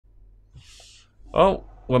Oh,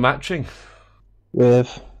 we're matching.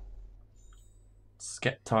 With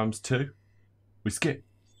Skip times 2. We skip.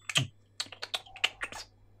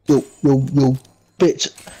 yo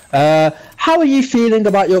bitch. How are you feeling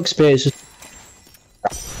about your experience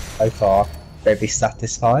so far? Very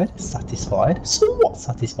satisfied, somewhat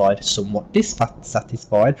satisfied, somewhat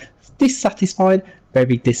dissatisfied,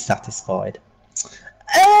 very dissatisfied.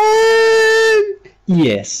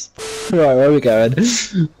 Yes. Right, where are we going?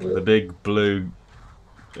 The big blue.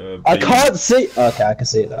 I can't see. Okay, I can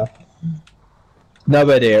see it now.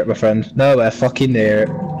 Nowhere near it, my friend. Nowhere fucking near it.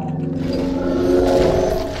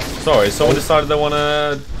 Sorry, someone decided they want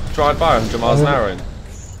to drive by 100 miles an hour.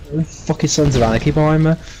 Fucking Sons of Anarchy behind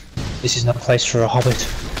me. This is not a place for a hobbit.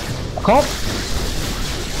 I can't.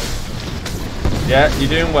 Yeah, you're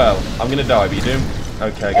doing well. I'm gonna die, but you're doing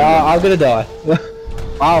okay. I'm gonna die.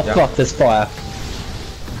 Oh Yeah. fuck, there's fire.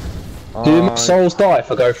 Do my souls die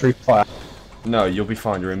if I go through fire? No, you'll be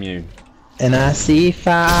fine. You're immune. And I see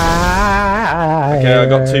fire. Okay, I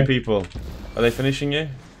got 2 people. Are they finishing you?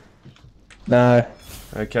 No.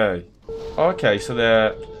 Okay. Okay, so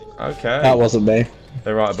they're okay. That wasn't me.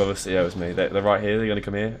 They're right above us. Yeah, it was me. They're right here. They're gonna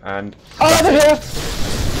come here and. Oh, they're here!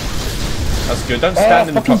 That's good. Don't stand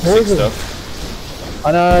in the fucking toxic poison. stuff.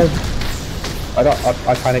 I know.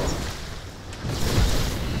 I panicked.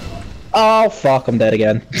 Oh fuck! I'm dead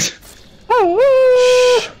again.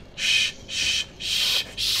 Shh, shh, shh,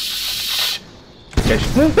 shh. Okay.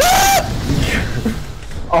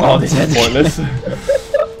 Oh, this is pointless.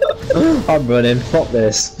 I'm running. Fuck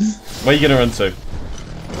this. Where are you gonna run to?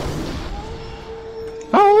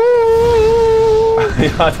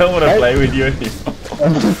 I don't want to play with you anymore.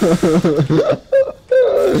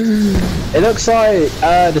 It looks like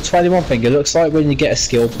the 21 thing. It looks like when you get a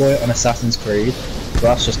skill point on Assassin's Creed. But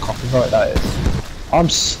that's just copyright. That is. I'm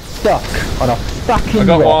stuck on a fucking. I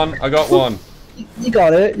got rock. one. I got one. You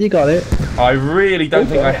got it. You got it. I really don't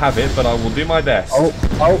think I have it, but I will do my best. Oh!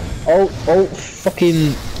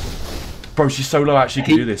 Fucking. Bro, she's so low. Actually,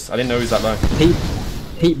 can do this. I didn't know he was that low.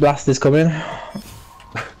 Heat blast is coming.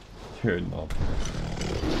 You're a knob.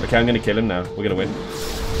 Okay, I'm gonna kill him now. We're gonna win.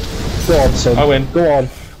 Go on, son. I win. Go on.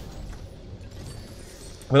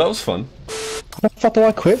 Well, that was fun. How the fuck do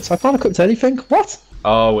I quit? I can't equip anything. What?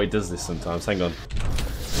 Oh, it does this sometimes. Hang on.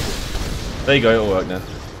 There you go. It'll work now.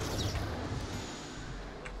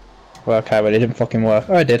 Well, okay, but it didn't fucking work.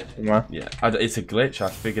 Oh, it did. Yeah, it's a glitch. I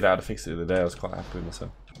figured out how to fix it the other day. I was quite happy with myself.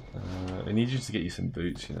 I need you to get you some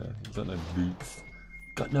boots. You know, you've got no boots.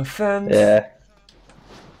 Got no fans. Yeah.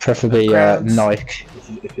 Preferably No Nike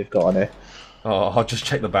if you've got any. Oh, I'll just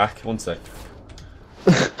check the back. 1 sec.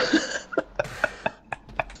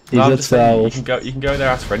 These No, I'm are just saying, 12. you can go there,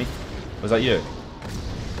 ask for any. Was that you?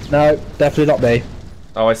 No, definitely not me.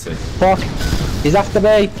 Oh, I see. Fuck. He's after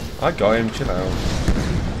me. I got him. Chill out.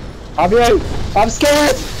 I'm you. I'm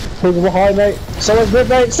scared. People behind me. Someone's with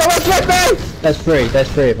me. Someone's with me. There's 3. There's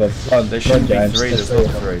 3 of them. Run, There shouldn't be James. 3. There's not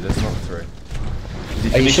 3. There's not 3. Is he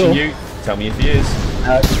Are you finishing sure? you? Tell me if he is.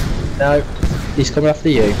 No. He's coming after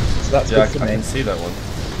you. So that's Yeah, good for I me. can see that one.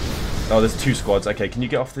 Oh, there's 2 squads. Okay, can you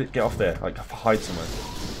get off there? Like hide somewhere.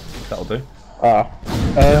 That'll do. That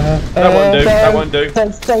won't do. That won't do.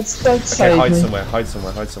 Don't Okay, save hide me. somewhere. Hide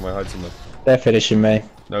somewhere. Hide somewhere. Hide somewhere. They're finishing me.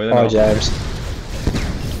 No, they're Bye, not. James.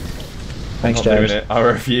 I'm Thanks, not James. doing it. I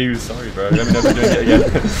refuse. Sorry, bro. Let me know if you're doing it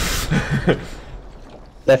again.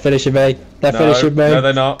 They're finishing me. They're finishing me. No,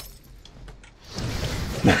 they're not.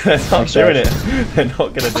 They're not Thanks, doing James. it. They're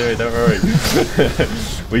not gonna do it. Don't worry.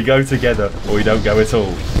 We go together, or we don't go at all.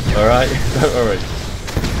 All right? Don't worry.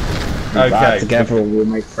 Okay. Together we'll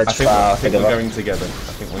make French I flour think we're together. going together.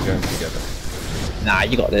 I think we're going together. Nah,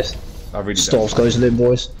 you got this. I really Storm's don't. goes in,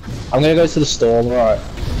 boys. I'm gonna go to the storm, alright.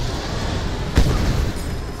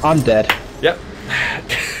 I'm dead. Yep.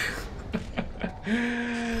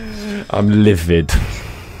 I'm livid.